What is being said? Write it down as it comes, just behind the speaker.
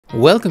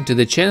Welcome to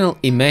the channel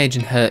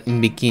Imagine Her in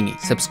Bikini.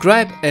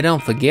 Subscribe and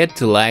don't forget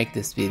to like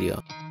this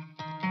video.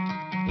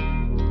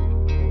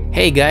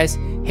 Hey guys,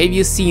 have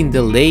you seen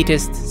the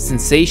latest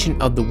sensation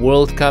of the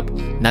World Cup,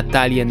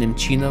 Natalia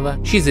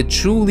Nemchinova? She's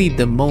truly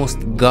the most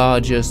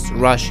gorgeous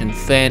Russian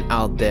fan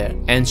out there,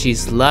 and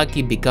she's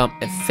lucky become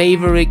a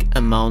favorite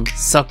among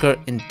soccer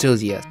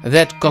enthusiasts.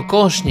 That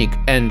kokoshnik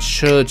and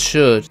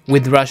shirt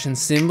with Russian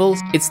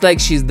symbols, it's like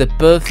she's the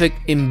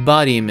perfect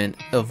embodiment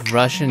of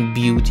Russian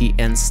beauty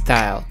and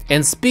style.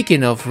 And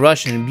speaking of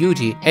Russian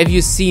beauty, have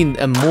you seen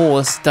a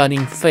more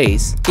stunning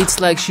face?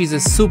 It's like she's a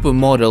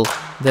supermodel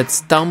that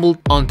stumbled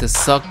onto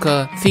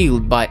soccer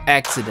field by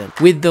accident.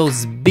 With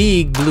those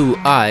big blue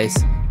eyes,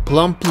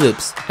 plump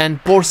lips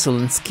and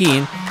porcelain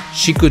skin,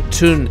 she could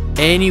turn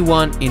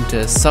anyone into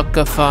a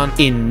soccer fan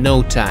in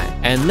no time.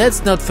 And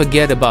let's not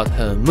forget about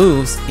her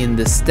moves in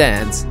the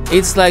stands.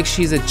 It's like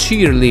she's a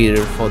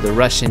cheerleader for the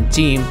Russian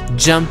team,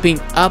 jumping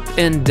up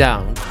and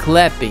down,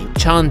 clapping,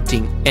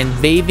 chanting and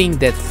waving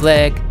that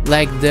flag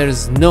like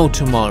there's no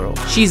tomorrow.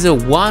 She's a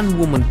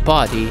one-woman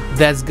party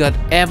that's got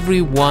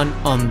everyone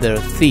on their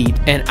feet,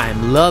 and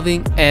I'm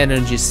loving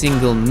every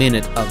single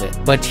minute of it.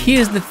 But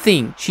here's the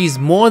thing, she's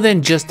more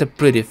than just a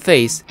pretty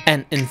face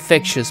and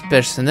infectious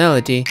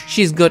personality.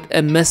 She's got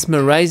a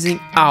mesmerizing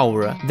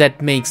aura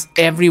that makes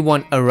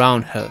everyone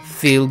around her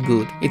feel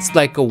good. It's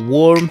like a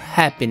warm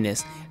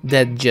happiness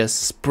that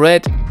just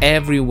spread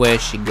everywhere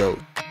she goes.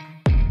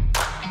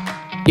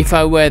 If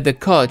I were the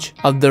coach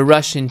of the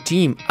Russian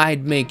team,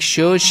 I'd make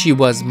sure she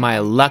was my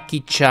lucky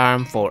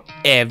charm for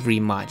every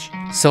match.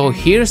 So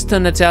here's to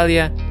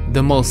Natalya,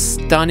 the most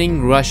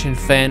stunning Russian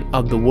fan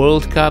of the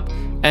World Cup,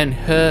 and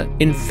her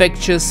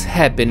infectious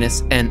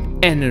happiness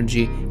and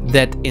energy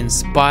that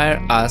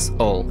inspire us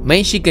all.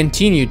 May she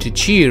continue to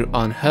cheer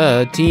on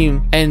her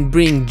team and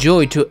bring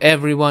joy to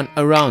everyone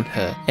around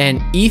her.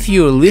 And if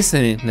you're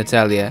listening,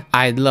 Natalya,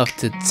 I'd love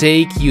to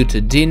take you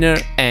to dinner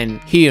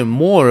and hear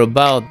more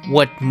about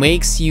what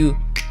makes you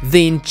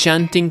the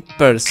enchanting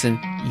person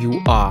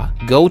you are.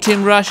 Go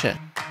Team Russia!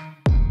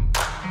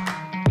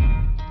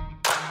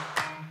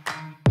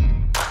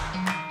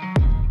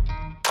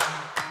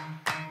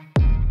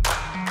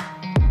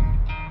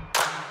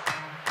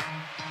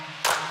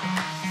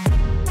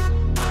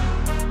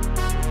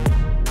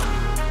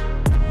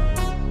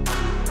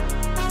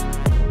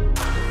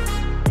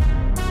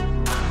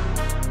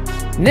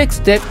 Next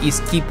step is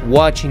keep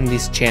watching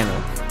this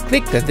channel.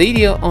 Click the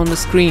video on the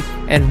screen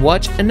and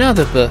watch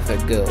another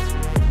perfect girl.